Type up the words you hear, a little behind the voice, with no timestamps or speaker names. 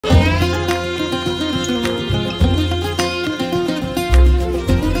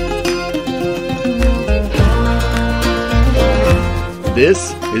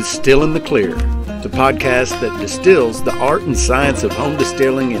This is Still in the Clear, the podcast that distills the art and science of home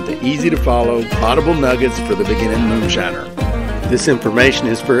distilling into easy-to-follow, audible nuggets for the beginning moonshiner. This information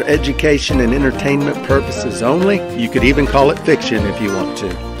is for education and entertainment purposes only. You could even call it fiction if you want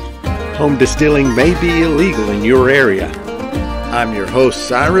to. Home distilling may be illegal in your area. I'm your host,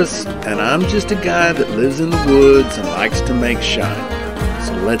 Cyrus, and I'm just a guy that lives in the woods and likes to make shine.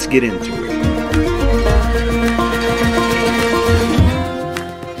 So let's get into it.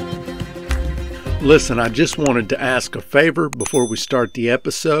 Listen, I just wanted to ask a favor before we start the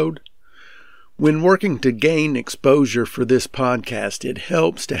episode. When working to gain exposure for this podcast, it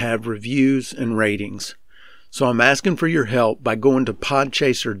helps to have reviews and ratings. So I'm asking for your help by going to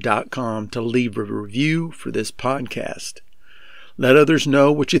podchaser.com to leave a review for this podcast. Let others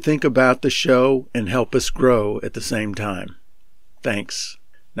know what you think about the show and help us grow at the same time. Thanks.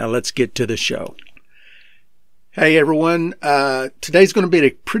 Now let's get to the show. Hey everyone, today's going to be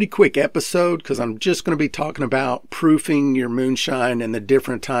a pretty quick episode because I'm just going to be talking about proofing your moonshine and the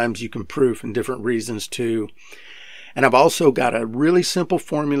different times you can proof and different reasons too. And I've also got a really simple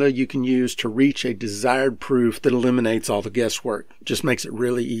formula you can use to reach a desired proof that eliminates all the guesswork. Just makes it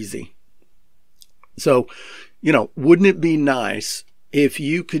really easy. So, wouldn't it be nice if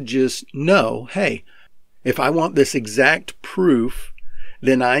you could just know, hey, if I want this exact proof,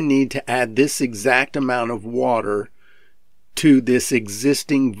 then I need to add this exact amount of water to this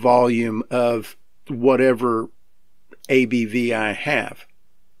existing volume of whatever ABV I have,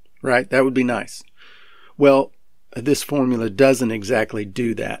 right? That would be nice. Well, this formula doesn't exactly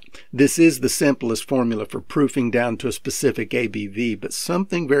do that. This is the simplest formula for proofing down to a specific ABV, but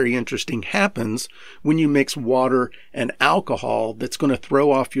something very interesting happens when you mix water and alcohol that's going to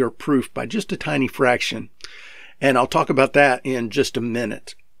throw off your proof by just a tiny fraction. And I'll talk about that in just a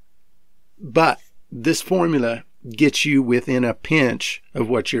minute. But this formula gets you within a pinch of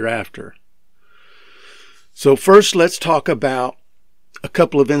what you're after. So first, let's talk about a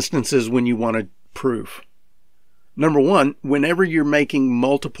couple of instances when you want to proof. Number one, whenever you're making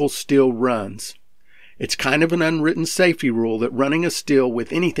multiple still runs, it's kind of an unwritten safety rule that running a still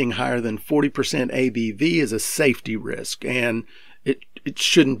with anything higher than 40% ABV is a safety risk, and it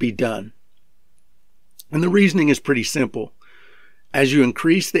shouldn't be done. And the reasoning is pretty simple. As you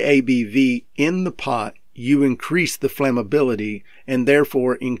increase the ABV in the pot, you increase the flammability and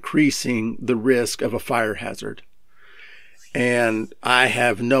therefore increasing the risk of a fire hazard. And I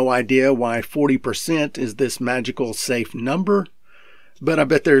have no idea why 40% is this magical safe number, but I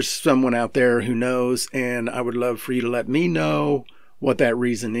bet there's someone out there who knows, and I would love for you to let me know what that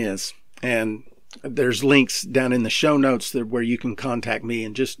reason is. And there's links down in the show notes where you can contact me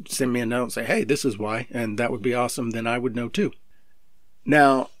and just send me a note and say, hey, this is why, and that would be awesome. Then I would know too.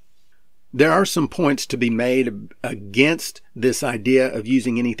 Now, there are some points to be made against this idea of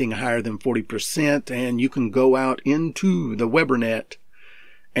using anything higher than 40%, and you can go out into the Webernet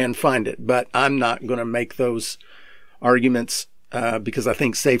and find it. But I'm not going to make those arguments because I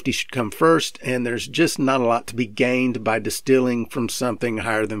think safety should come first, and there's just not a lot to be gained by distilling from something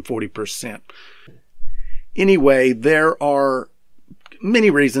higher than 40%. Anyway, there are many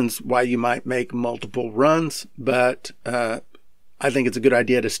reasons why you might make multiple runs, but I think it's a good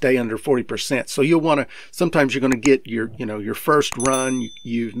idea to stay under 40%. So you'll want to, sometimes you're going to get your first run,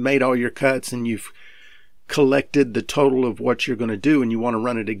 you've made all your cuts and you've collected the total of what you're going to do and you want to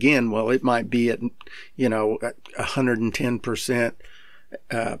run it again. Well, it might be at, 110%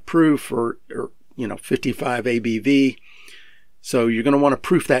 proof or 55 ABV. So you're going to want to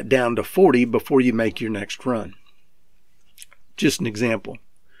proof that down to 40 before you make your next run. Just an example.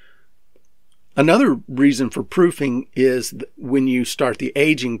 Another reason for proofing is when you start the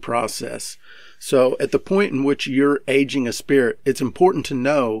aging process. So at the point in which you're aging a spirit, it's important to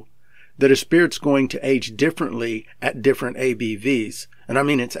know that a spirit's going to age differently at different ABVs. And I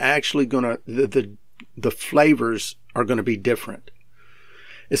mean, it's actually going to, the flavors are going to be different.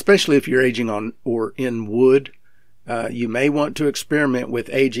 Especially if you're aging on or in wood. You may want to experiment with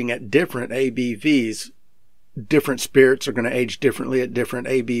aging at different ABVs. Different spirits are going to age differently at different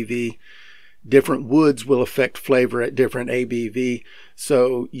ABV. Different woods will affect flavor at different ABV.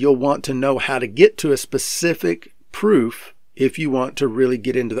 So you'll want to know how to get to a specific proof if you want to really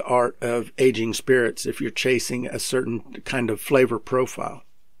get into the art of aging spirits, if you're chasing a certain kind of flavor profile.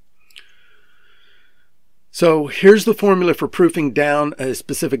 So here's the formula for proofing down a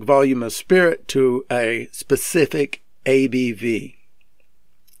specific volume of spirit to a specific ABV.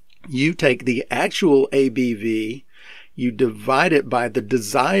 You take the actual ABV, you divide it by the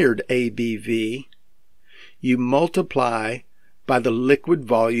desired ABV, you multiply by the liquid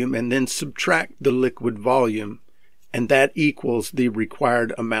volume, and then subtract the liquid volume, and that equals the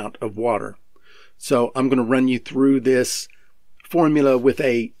required amount of water. So I'm going to run you through this formula with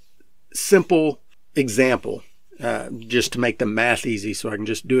a simple example, just to make the math easy so I can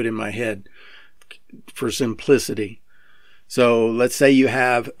just do it in my head for simplicity. So let's say you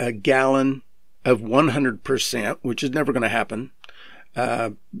have a gallon of 100%, which is never going to happen,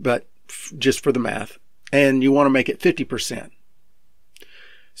 but just for the math, and you want to make it 50%.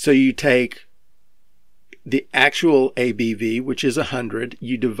 So you take the actual ABV, which is 100,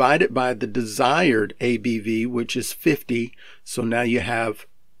 you divide it by the desired ABV, which is 50, so now you have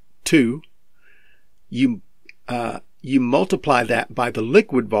 2. You multiply that by the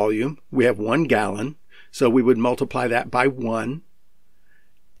liquid volume. We have 1 gallon, so we would multiply that by 1.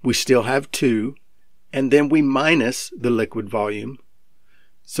 We still have 2, and then we minus the liquid volume.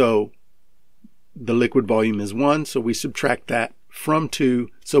 So the liquid volume is 1, so we subtract that from 2,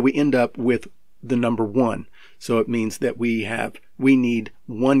 so we end up with the number 1. So it means that we need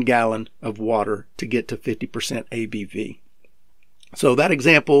 1 gallon of water to get to 50% ABV. So that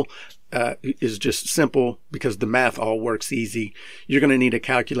example is just simple because the math all works easy. You're going to need a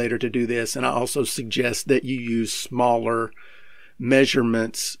calculator to do this, and I also suggest that you use smaller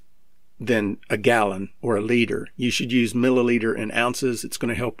measurements than a gallon or a liter. You should use milliliter and ounces. It's going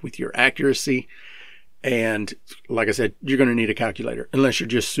to help with your accuracy. And like I said, you're going to need a calculator unless you're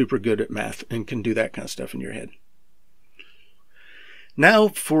just super good at math and can do that kind of stuff in your head. Now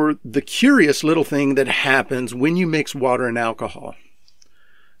for the curious little thing that happens when you mix water and alcohol.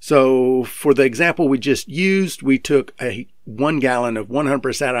 So for the example we just used, we took 1 gallon of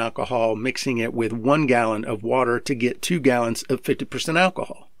 100% alcohol, mixing it with 1 gallon of water to get 2 gallons of 50%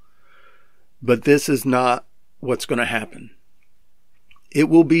 alcohol. But this is not what's going to happen. It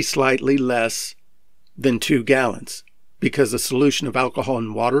will be slightly less than 2 gallons because a solution of alcohol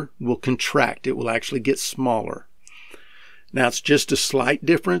in water will contract. It will actually get smaller. Now it's just a slight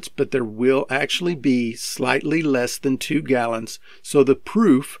difference, but there will actually be slightly less than 2 gallons. So the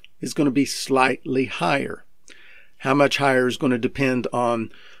proof is going to be slightly higher. How much higher is going to depend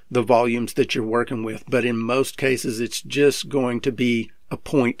on the volumes that you're working with. But in most cases, it's just going to be a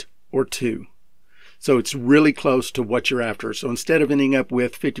point or 2. So it's really close to what you're after. So instead of ending up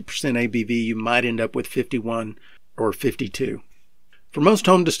with 50% ABV, you might end up with 51 or 52. For most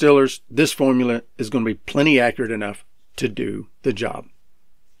home distillers, this formula is going to be plenty accurate enough to do the job.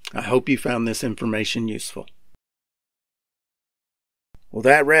 I hope you found this information useful. Well,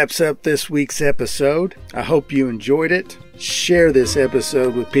 that wraps up this week's episode. I hope you enjoyed it. Share this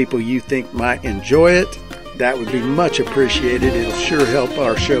episode with people you think might enjoy it. That would be much appreciated. It'll sure help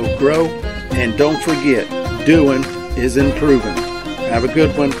our show grow. And don't forget, doing is improving. Have a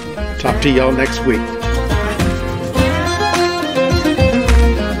good one. Talk to y'all next week.